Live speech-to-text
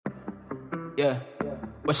Yeah.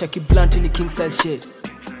 Wacha keep blunt in the king size shit.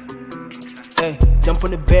 Hey, jump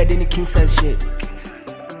on the bed in the king size shit.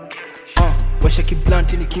 Wacha keep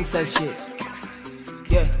blunt in the king size shit.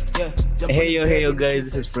 Yeah. Hey yo guys,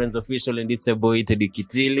 this is Friends Official and it's a boy Teddy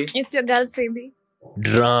Kitili. It's your girl Phoebe.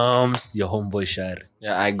 Drums, your homeboy Shari.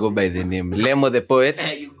 Yeah, I go by the name Lemo the Poet.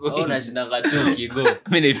 Oh, nashinanga tu go.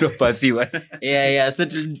 Mimi naitwa Pasiwa. Yeah. So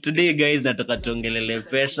today guys nataka tuongelele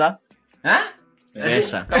pesa.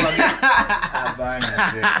 Pesa.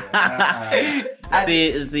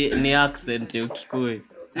 Si ni accent ya Kikuyu.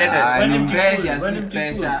 Ni pressure.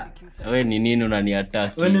 Wewe ni nini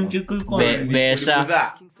unaniattack? Wewe ni Mkikuyu kwa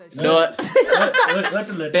pesa.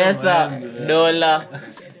 Pesa, dola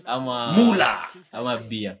ama mula ama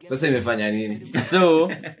bia. Sasa imefanya nini?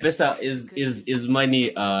 So, pesa is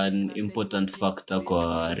money an important factor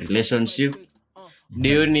kwa relationship? Do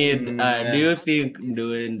you think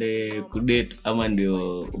ndio kudate ama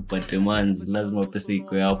ndio upate mans lazima pesa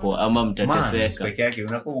iko hapo ama mtateseka? Peke yake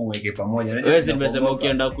unakuwa umweke pamoja. Wewe si nimesema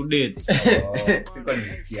ukienda kudate. Siko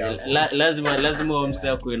nimesikia. Lazima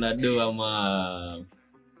umstay kwa na do ama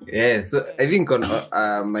Yeah, so I think on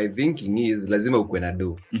my thinking is lazima ukwe na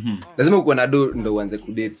do. Lazima ukwe na do ndo uanze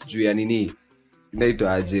kudate juu ya nini?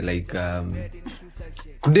 Inaitwa aje like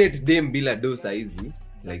kudate dem bila do saizi.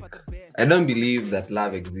 Like I don't believe that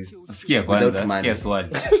love exists. Sikia kwanza, sikia swali.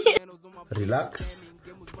 Relax.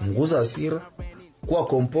 Punguza hasira. Kuwa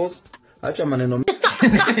composed. Acha maneno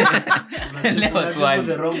Leo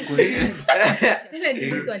swali.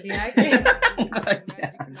 Ile swali yake.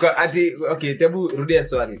 Okay, tebu rudia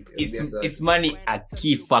swali. It's money a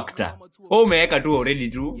key factor. Umeweka tu already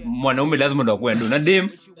tu mwanaume lazima ndo akuwe ndo na dem.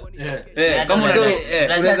 Kama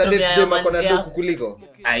unaweza date dem akona do kukuliko.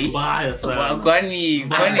 Ai baya sana. Kwani is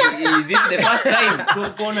it the first time?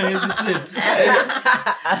 Kona hesitate.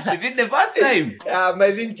 Is it the first time?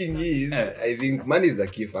 My thinking is I think money is a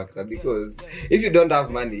key factor because if you don't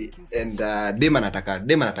have money and dem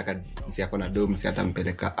anataka msi akona do msi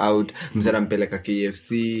atampeleka out, msi atampeleka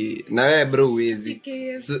KFC na wewe bro wezi.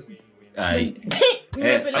 Ai.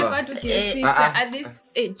 Nimepeleka tu KFC at this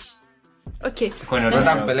age. Okay. Kwani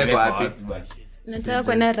unataka kumpeleka wapi? Nataka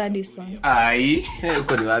kwenda Radisson. Ai.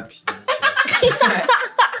 Uko ni wapi?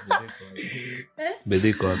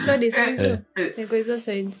 bediko wapi? Radisson. Niko hizo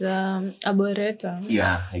sides Arboretum.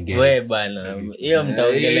 Yeah, I get. Wewe bana, hiyo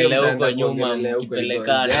mtaongelelea huko nyuma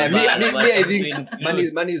mkipelekana. I think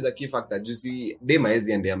money is a key factor. Juicy dem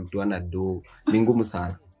haezi endea mtu ana do. Ni ngumu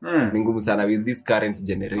sana. Ni ngumu sana with this current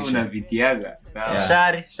generation. Unavitiaga.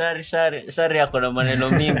 Shari yako na maneno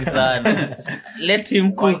mingi sana. Let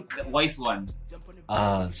him cook. Wise one.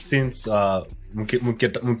 Since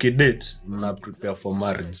mkidate mna prepare for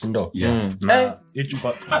marriage ndo. Na each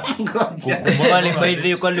part Kwani by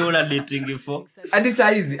the kwani una dating for? Hadi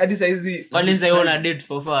saizi. Kwani sasa una date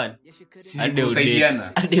for fun? Hadi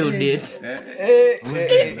udate.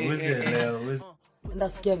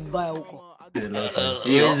 Ndasikia vibaya huko.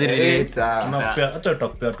 acha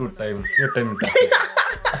utakupea tu time. Hiyo time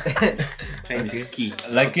is key.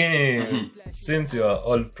 Lakini since you are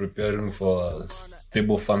all preparing for a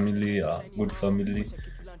stable family, a good family,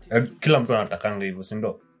 kila mtu anatakanga hivyo si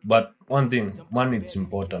ndo, but one thing, money is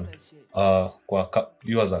important kwa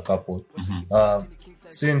you as a couple.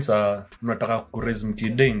 Since mnataka kuraise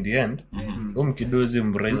mkide in the end, mkidozi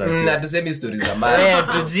mraise na tuseme stories za mara. Wewe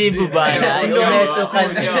tujibu bana. Ndio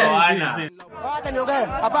Hata niongee.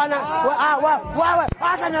 Hapana. Wewe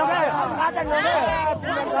hata niongee.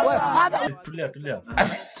 Tulia.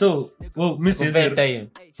 So,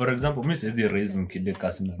 for example, miss is raise mkide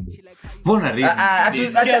kasi na do. Mbona read?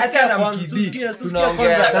 Acha na mkidi.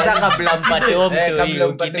 Tunaongea sasa kabla mpate mtu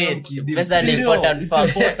hiyo kidate. Pesa ni important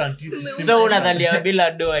factor. So unadhania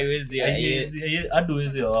bila do haiwezi hadi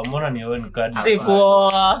uweze amona ni wewe card.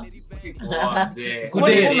 Sikuoa.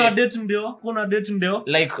 Kuna date ndio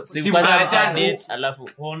like sikwaza date alafu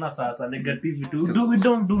ona sasa negative too. We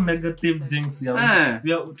don't do negative things ya.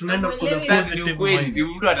 Tunaenda kwa positive point.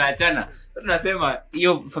 Mtu ataachana. Tunasema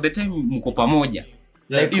hiyo for the time mko pamoja.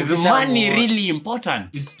 Like is money really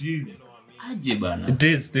important? It is. Aje bana. It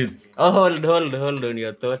is still. Hold on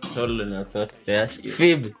your thought. Yeah.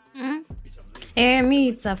 Phoebe. Me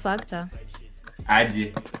it's a factor.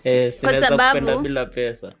 Aje. Sinaweza kupenda bila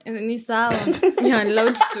pesa. Ni sawa. You're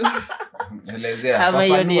allowed to. Elezea. Kama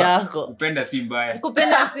hiyo ni yako. Kupenda si mbaya.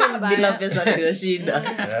 Bila pesa ndio shida.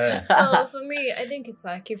 So for me, I think it's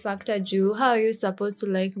a key factor. How are you supposed to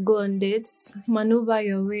like go on dates, maneuver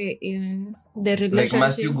your way in the relationship? Like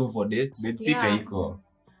must you go for dates? Date sita iko.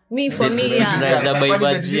 For me, yeah. Tunaweza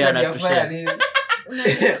baibajia na tusha.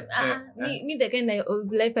 Me the kind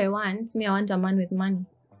of life I want. I want a man with money.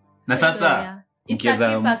 Na sasa it's a key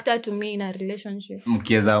factor to me in a relationship.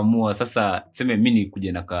 Mkiweza amua sasa seme mimi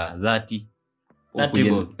nikuje na ka 30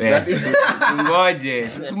 ngoje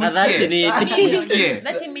 30 ni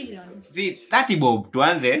 30 million. 30 bob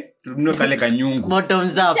tuanze tununue kale kanyungu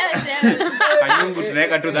bottoms up kanyungu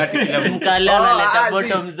tunaweka tu 30 kila mtu mkalala leta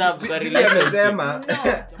bottoms up kwa relationship.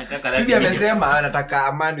 Bibi amesema anataka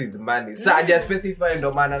a man with money. Sasa haja specify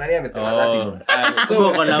ndo maana nani amesema 30.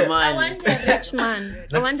 So kwa la I man want a rich man.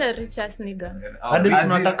 I want a rich ass nigga. hadi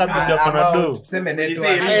tunataka bibi yako na do Tuseme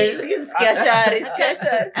network. sikia shari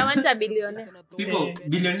I want a billionaire. people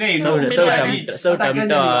billionaire you know so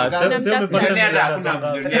utamtoa sema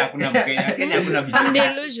hakuna Mkenya hakuna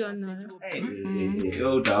Delusional.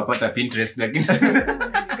 wewe utawapata Pinterest lakini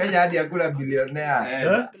Kenya hadi hakuna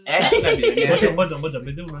billionaire. ngoja bado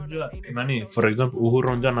unajua nani for example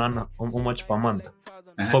Uhuru njana ana how much per month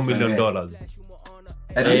 $4 million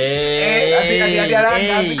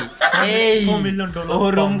 $4 million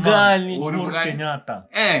Uhuru mgani Uhuru Kenyatta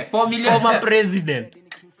 4 million former president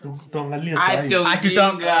tuangalie sasa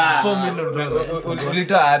atutonga $4 million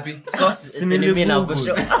Ulitoa wapi? mimi na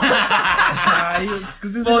kusho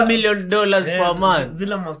 $4 million per month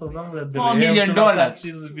zile maso zangu za $4 million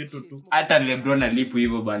chizi vitu tu hata LeBron alipo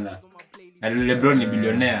hivyo bana. Na LeBron ni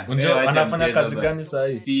billionaire. unajua anafanya kazi gani sasa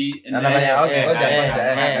hivi Anafanya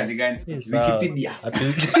kazi gani? Wikipedia.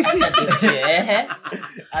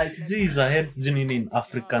 sijui is ahead sijui nini in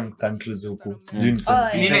African countries huku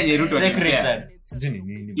Ile yenye Ruto secretary sijui ni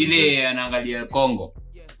nini ile anaangalia Kongo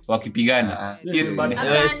wakipigana. Yes bana.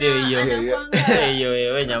 hiyo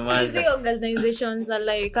wewe nyamaza These organizations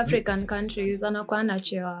are like African countries anakuwa na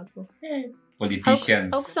cheo hapo.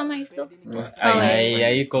 Politicians. Au kusoma histo? ai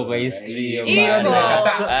haiko kwa history Iko.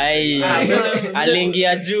 ai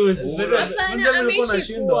aliingia juice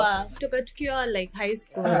Ameshikwa kutoka tukiwa like high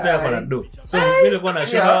school. sasa kuna do so vile kwa na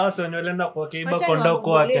shida wasa wanaenda kwa kiba konda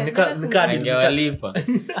kwake ningewalipa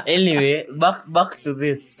anyway back to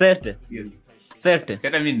this set Sasa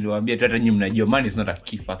mimi niliwaambia tu hata nyinyi mnajua money is not a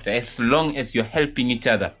key factor as long as you're helping each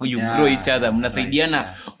other you grow each other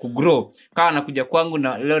mnasaidiana kugrow. Kama nakuja kwangu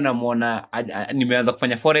na leo namuona nimeanza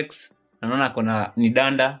kufanya forex na naona kuna ni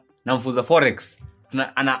danda na mfuza forex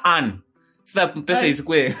ana earn sasa pesa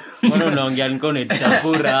isikwe mbona unaongea niko ni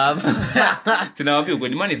chakura hapa sinawaambia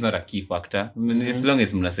ukweli money is not a key factor as long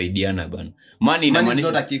as mnasaidiana bana money is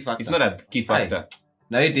not a key factor. It's not a key factor.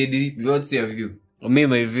 Na wewe Teddy, what's your view?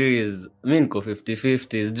 my view is niko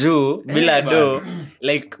 50-50 juu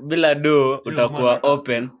bila do utakuwa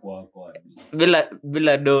open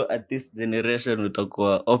bila do at this generation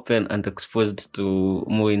utakuwa open and exposed to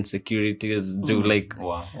more insecurities juu like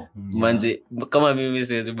manzi kama mimi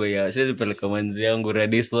siwezi peleka manzi yangu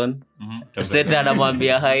Radisson sasa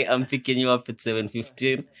anamwambia hi I'm picking you up at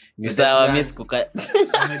 7:15 ni sawa mimi sikuka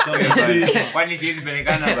Kwani hizi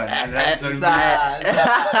pelekana bana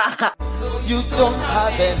You don't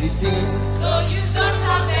have anything. No, you don't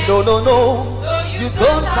have anything. No. You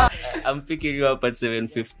don't have. I'm picking you up at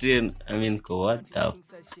 7:15. I mean, what up?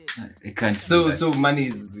 I can't. So money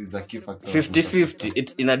is a key factor. 50-50.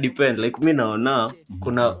 It's ina depend. Like me naona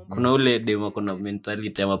kuna ule demo kuna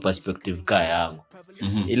mentality ama perspective kaya yangu.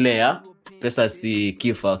 Ile ya pesa si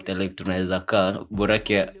key factor like tunaweza kaa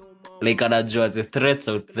borake like anajua the threats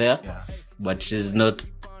out there but she's not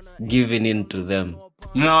giving in to them.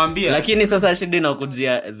 Nawaambia Lakini sasa shida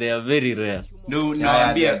inakujia they are very rare. No,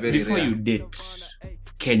 nawaambia before you date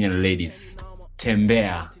Kenyan ladies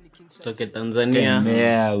tembea Toke Tanzania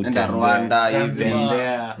enda Rwanda hivi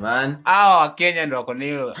man. Kenya ndio wako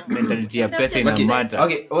nayo mentality ya pesa ina matter.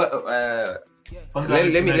 Okay,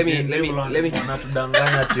 let me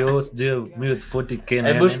wanatudanganya tio sije mimi with 40k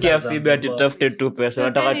hebu sikia fibe atitafute tu pesa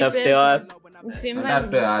nataka tafute wapi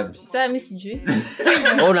Sasa mimi sijui.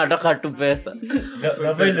 Unataka tu pesa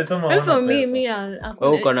na ile sema For me wewe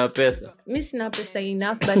uko na pesa mimi sina pesa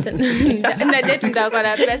enough but na date mtakuwa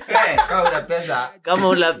na pesa. Kama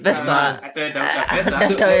una pesa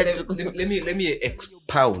Hata let me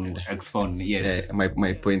expound yes.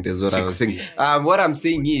 My point is what I was saying. What I'm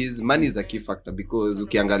saying is money is a key factor because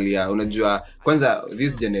ukiangalia unajua kwanza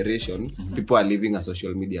this generation people are living a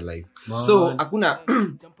social media life. So hakuna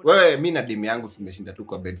wewe mimi na demu yangu tumeshinda tu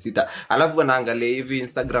kwa bedsitter alafu anaangalia hivi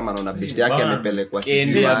Instagram anaona best yake amepelekwa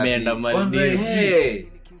sijui ameenda Maldives.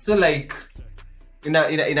 So like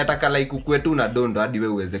inataka like ukwetu na dondo hadi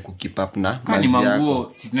wewe uweze kukeep up na manzi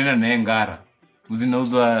yako. Tunaenda na Ngara.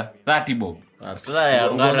 Uzinauzwa 30 bob. Sasa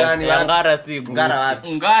ya ngara si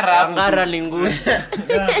ngara ni ngushi.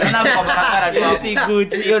 Tena kwa ngara tu si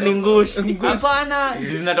Gucci, hiyo ni ngushi. Hapana,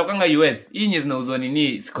 zinatokanga US. Hii ni zinauzwa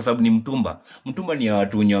nini kwa sababu ni mtumba. Mtumba ni ya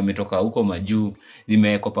watu wenye wametoka huko majuu,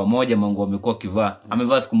 zimewekwa pamoja, mangu wamekuwa kivaa.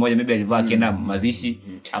 Amevaa siku moja maybe alivaa kena mazishi.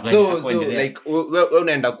 So like wewe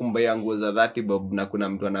unaenda kumbaya nguo za 30 bob na kuna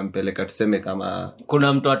mtu anampeleka tuseme kama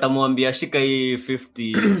kuna mtu atamwambia shika hii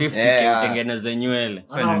 50 utengeneze nywele.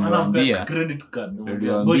 Anamwambia credit card.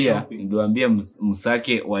 Ndio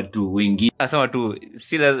msake watu wengi. Sasa watu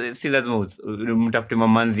si lazima mtafute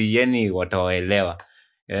mamanzi, yani watawaelewa.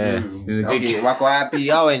 Okay, wako wapi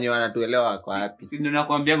hao wenye wanatuelewa wako wapi? Si ndio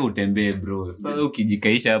nakwambia utembee bro. Sasa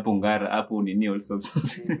ukijikaisha hapo ngara hapo nini also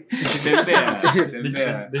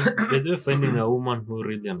tembea. They're finding a woman who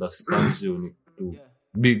really understands you ni too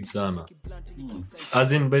big sana.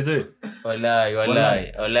 As in by the way,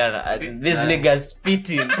 wallahi this nigga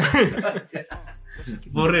spitting.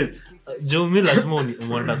 For it, Jomi lazima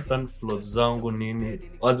understand flaws zangu nini.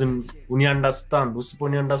 As in uni understand,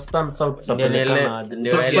 usiponi understand sasa tutapelekana aje.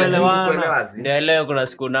 Ndio leo kuna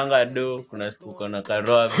siku nanga do, kuna siku kuna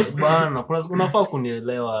karoa bana, kuna siku unafaa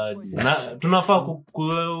kunielewa aje. Na tunafaa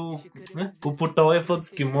kuputa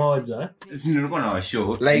efforts kimoja. Nilikuwa na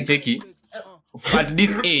washow like cheki at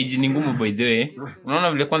this age ni ngumu by the way.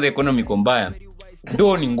 Unaona vile kwanza economy iko mbaya.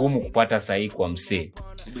 Ndio ni ngumu kupata sahi kwa msee.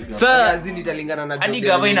 Sasa italingana na hadi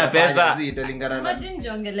gava ina pesa. Italingana na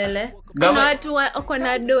jinjongelele. Kuna watu wako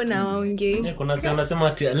na do na waongei. Kuna sasa anasema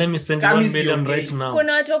ati let me send 1 million right now.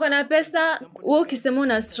 Kuna watu wako na pesa, wewe ukisema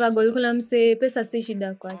una struggle, kuna msee pesa si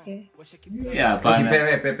shida kwake.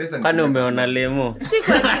 Hapana. Pesa ni. Kwani umeona lemo? Si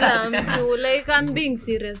kwa kila mtu, like I'm being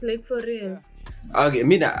serious, like for real. Okay,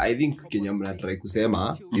 I think Kenya mnatry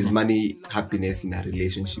kusema is money happiness in a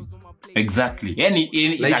relationship. Exactly. Yani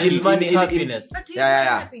like is money happiness.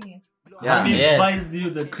 Yeah. Money buys you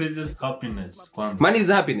the craziest happiness. Money is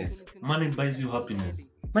happiness. Money buys you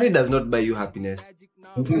happiness. Money does not buy you happiness.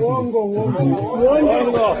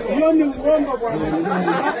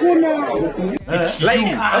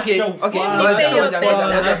 Like okay.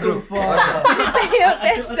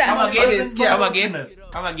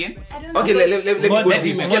 Come again. Okay, let me go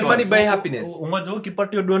deep. Can money buy happiness? Umoja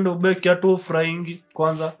ukipata hiyo dondo ubeki atu fryingi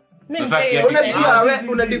kwanza. Unajua wewe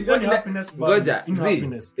una different ngoja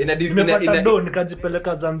nimepata do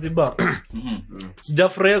nikajipeleka Zanzibar.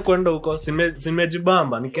 Sijafurahia kwenda huko,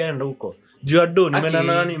 simejibamba nikaenda huko. Juu ya do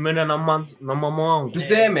nimeenda na mama wangu.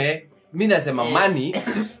 Tuseme mimi nasema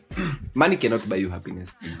money cannot buy you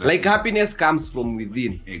happiness. Like happiness comes from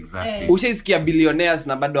within. Exactly. Ushaisikia billionaires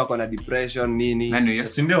na bado wako na depression nini? Nani hiyo?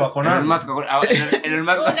 Si ndio wako nazo?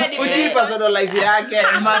 Uchi personal life yake.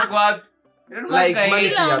 Like money si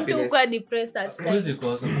Kila mtu happiness. kwa depressed at times. Huwezi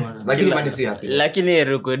kosa bwana. Lakini money si happiness. Lakini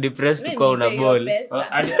ruko depressed kwa una ball.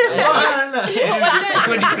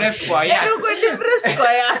 Uko depressed kwa ya.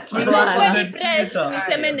 Nikuwa depressed,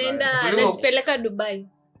 niseme naenda najipeleka Dubai.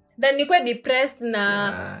 Then nikuwa depressed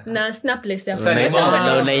na sina place ya Unainama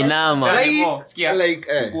na unainama. Like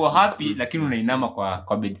Uko happy lakini unainama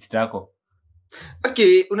kwa bedsheet yako.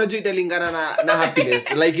 Okay, unajua italingana na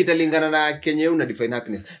happiness. Like italingana na Kenya una define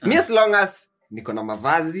happiness. Me as long as niko na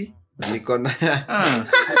mavazi, niko na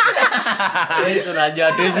Yesu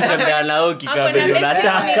unajua tuwezi tembea na huko kama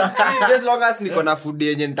unataka. as long as niko na food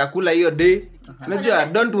yenye nitakula hiyo day. Unajua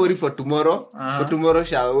don't worry for tomorrow. For tomorrow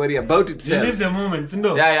shall worry about itself. You live the moment,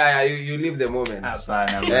 ndio. Yeah, you live the moment.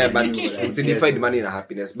 Hapana. But simplify money in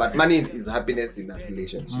happiness. But money is happiness in a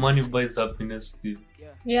relationship. Money buys happiness too.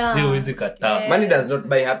 Yeah. Ndio huwezi kataa. Money does not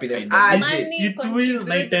buy happiness. It will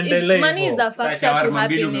naitendelea. Money is a factor to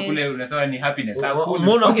happiness. Unasema ni happiness.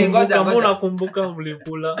 Mbona kumbuka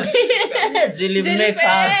mlikula?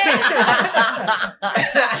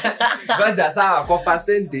 Ngoja sawa kwa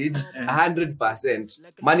percentage 100%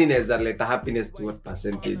 money inaweza leta happiness to what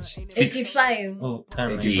percentage? 85. Oh,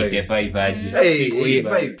 85 aje. Hey,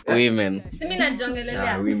 85. Women. Simi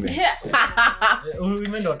najongelea. Women.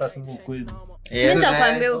 Women ndio watasema ukweli.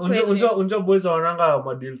 Nitakwambia ukweli. Unja boys wananga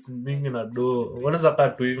madeals mingi na do. Wanaweza kaa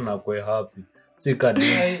tu hivi na kuwe happy. Si kadi.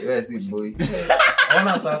 Wewe si boy.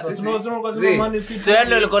 Ona sasa. Sio kwa sababu money si. Sio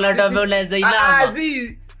ndio uliko na tabia unaweza inama.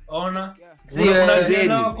 Ona.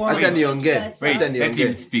 Acha niongee.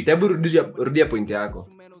 Hebu rudia point yako.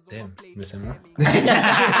 Nimesema.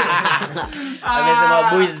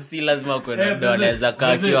 Amesema boys si lazima kwenda ndio anaweza kaa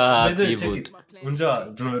akiwa happy but. Unja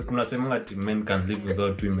tunasema ati men can live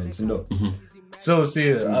without women, ndio. So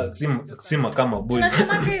si kama boys.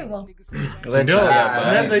 Unasema hivyo? Ndio.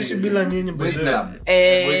 Unaweza ishi bila nyinyi boys.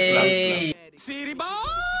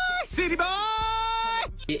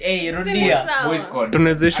 rudia. Boys code.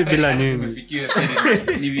 tunawezaishi bila nyinyi.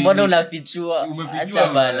 Mbona unafichua? Acha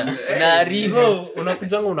bana. Unaharibu.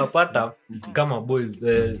 Unakujanga unapata kama boys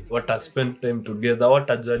wata spend time together,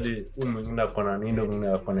 watajali mwingine akona nini,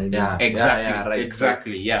 mwingine akona nini.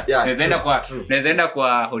 Exactly. Naenda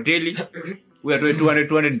kwa hoteli. We are doing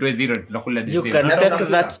 200 and 0 tunakula the You same. can take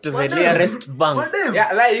that to the nearest bank.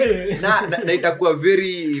 Like na itakuwa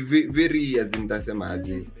very as in tasema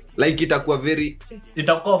aje. Like itakuwa very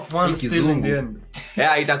itakuwa fun still in the end.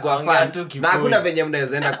 Itakuwa fun. Na hakuna venye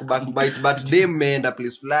mnaweza enda kubite but dem meenda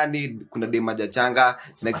place fulani, kuna dem majachanga,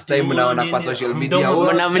 next time mnaona kwa social media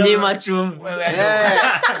mnamnyima chumvi.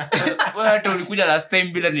 Wewe hata ulikuja last time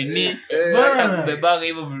bila nini? Hata kubebaga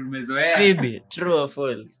hivyo mmezoea. Phoebe, true or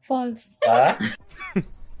false? False.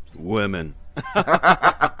 Women.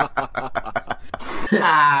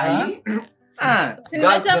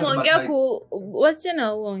 Sinacha mwongea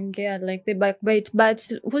wasichana uongea like the backbite, but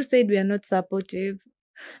who said we are not supportive?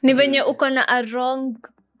 Ni venye uko na a wrong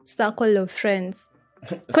circle of friends.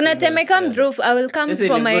 Kuna time I come through, I will come Sisi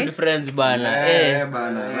from ni my good friends bana.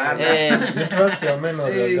 You trust your men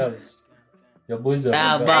or your girls? Your boys or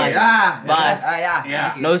your girls? Bas.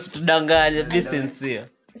 Na usitudanganye, be sincere.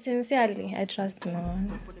 sincerely I trust no one.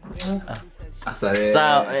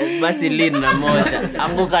 Sawa, basi lead na moja.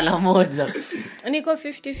 Anguka na moja. Niko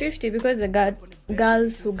 50-50 because the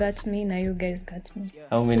girls who got me na you guys got me.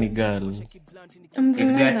 How many girls? If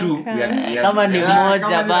there are two, we are Kama ni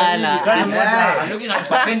moja bana. I'm looking at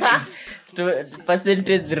percentage. To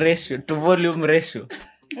percentage ratio to volume ratio.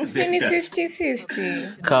 Sini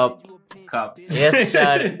 50-50. Cup. Yes,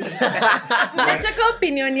 Shari. Nataka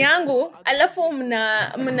opinion yangu alafu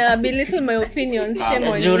mna belittle my opinions. Shame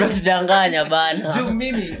on Juu you. unadanganya bana. Juu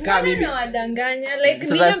mimi kama mimi Nawadanganya like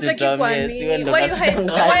Sasa ninyi mtaki situambie, kwa siwe nini? ndo Why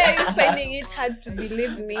natudanganya. are you finding it hard to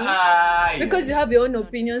believe me? Because you have your own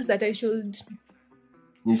opinions that I should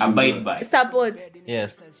Abide by. support.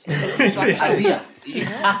 Yes.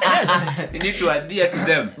 You need to adhere to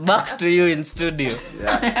them. Back to you in studio.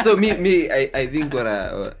 So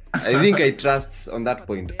I think I trust on that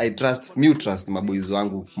point. I trust maboys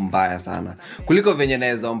wangu mbaya sana. Kuliko venye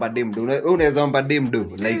naweza omba dem do. Unaweza omba dem do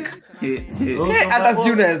like hata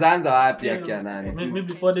sijui unaweza anza wapi akia nani. Maybe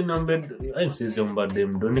before the number I says omba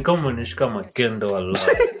dem do. Ni kama unishika makendo wala.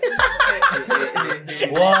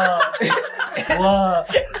 Wow.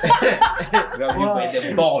 Grab you by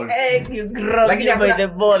the balls. You grab me by the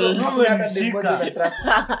balls.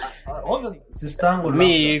 Sistangu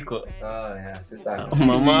Me iko. Oh yeah, sister.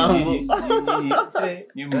 Mamangu.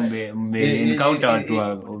 You may encounter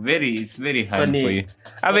it's very hard Funny. for you.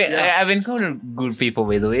 I've encountered good people,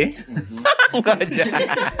 by the way.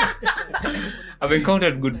 I've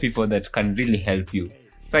encountered good people that can really help you.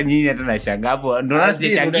 Sasa nyinyi hata nashangaa hapo ndio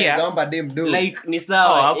nasichangia. Naomba dem do. Like ni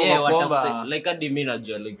sawa, hapo watakusaidia. Like hadi mimi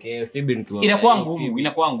najua like Phoebe nikimwambia.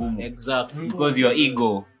 Inakuwa ngumu. Exactly. Because your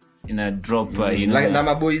ego ina drop, you know. Like na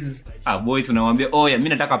maboys. Boys unamwambia, "Oya, mimi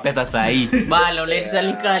nataka pesa saa hii." Bala unaita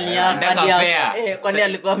likani hapa. Nataka fair. Kwani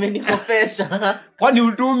alikuwa amenikopesha. Kwani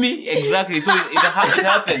utumi? Exactly. So it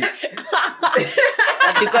happens.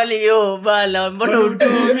 Atikali yo bala mbona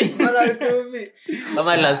utumi?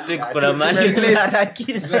 Kama last week kuna mali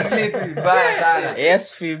harakisha. Baya sana.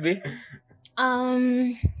 Yes, Phoebe.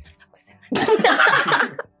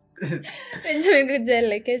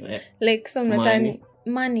 Like some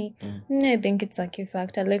money. I think it's a key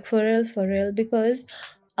factor. Like for real, because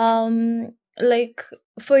like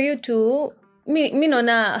for you to me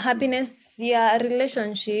naona happiness ya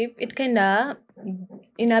relationship it kinda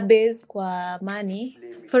ina base kwa money.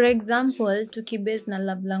 For example, tukibase na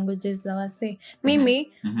love languages za wase.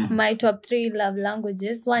 Mimi my top 3 love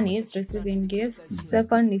languages, one is receiving gifts,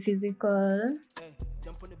 second ni physical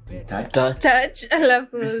touch,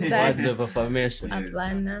 alafu Words of affirmation.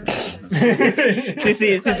 hapana.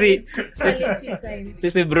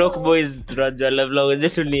 Sisi broke boys tunajua love language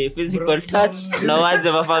yetu ni physical touch na words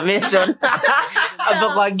of affirmation.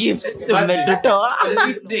 Hapo kwa gifts umetutoa.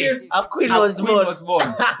 A queen was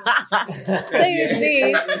born. So you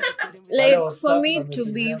see, like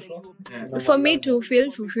for me to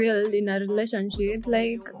feel fulfilled in a relationship,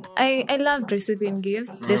 like I love receiving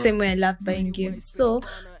gifts the same way I love buying gifts. So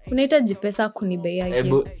unahitaji pesa kunibeia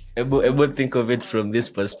gifts. Ebo think of it from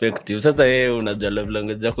this perspective. Sasa wewe unajua love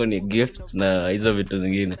language yako ni gifts na hizo vitu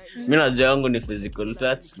zingine. Mimi najua yangu ni physical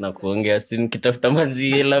touch na kuongea, si nikitafuta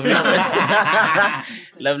mazi love language.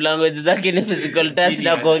 Love language zake ni physical touch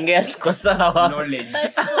na kuongea, tuko sawa.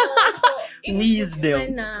 Wisdom.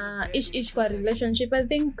 ish kwa relationship, I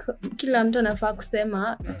think kila mtu anafaa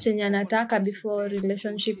kusema chenye anataka before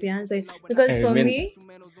relationship ianze, because for me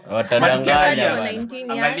Watadanganya.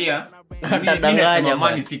 19 years Watadanganya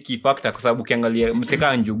mani si key factor, kwa sababu ukiangalia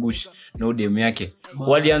mseka Njugush na udem yake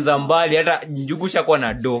walianza mbali. Hata Njugush hakuwa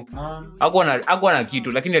na do, hakuwa na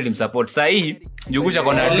kitu, lakini alimsupport. Sasa hii Njugush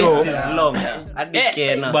hakuwa na do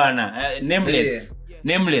bana, nameless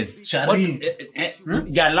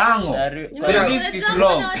Jalango.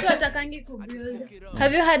 watu watakangi kubuild.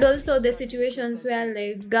 Have you had also the situations where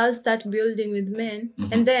like girls start building with men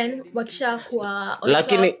and then wakisha kuwa on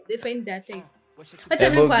Lakini- top, they find their type?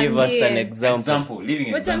 Give us an example.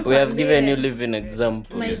 Living example. We have given you living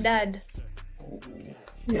example. My dad,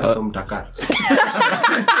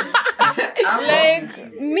 like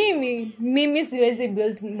mimi siwezi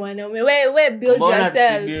build mwanaume. We build Mbona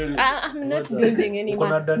yourself. tusibuild? I'm not building anyone. Uko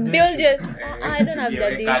na daddy Build yourself. I don't have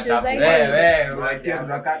daddy issues.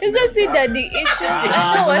 It's just daddy issues.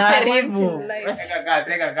 I know what I want in life.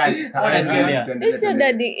 It's your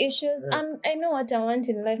daddy issues. I know what I want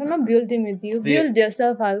in life. I'm not building with you. Build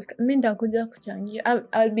yourself. Mimi nitakuja kuchangia.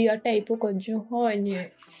 I'll be your type uko juu.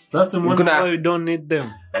 Sasa you don't need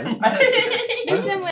them.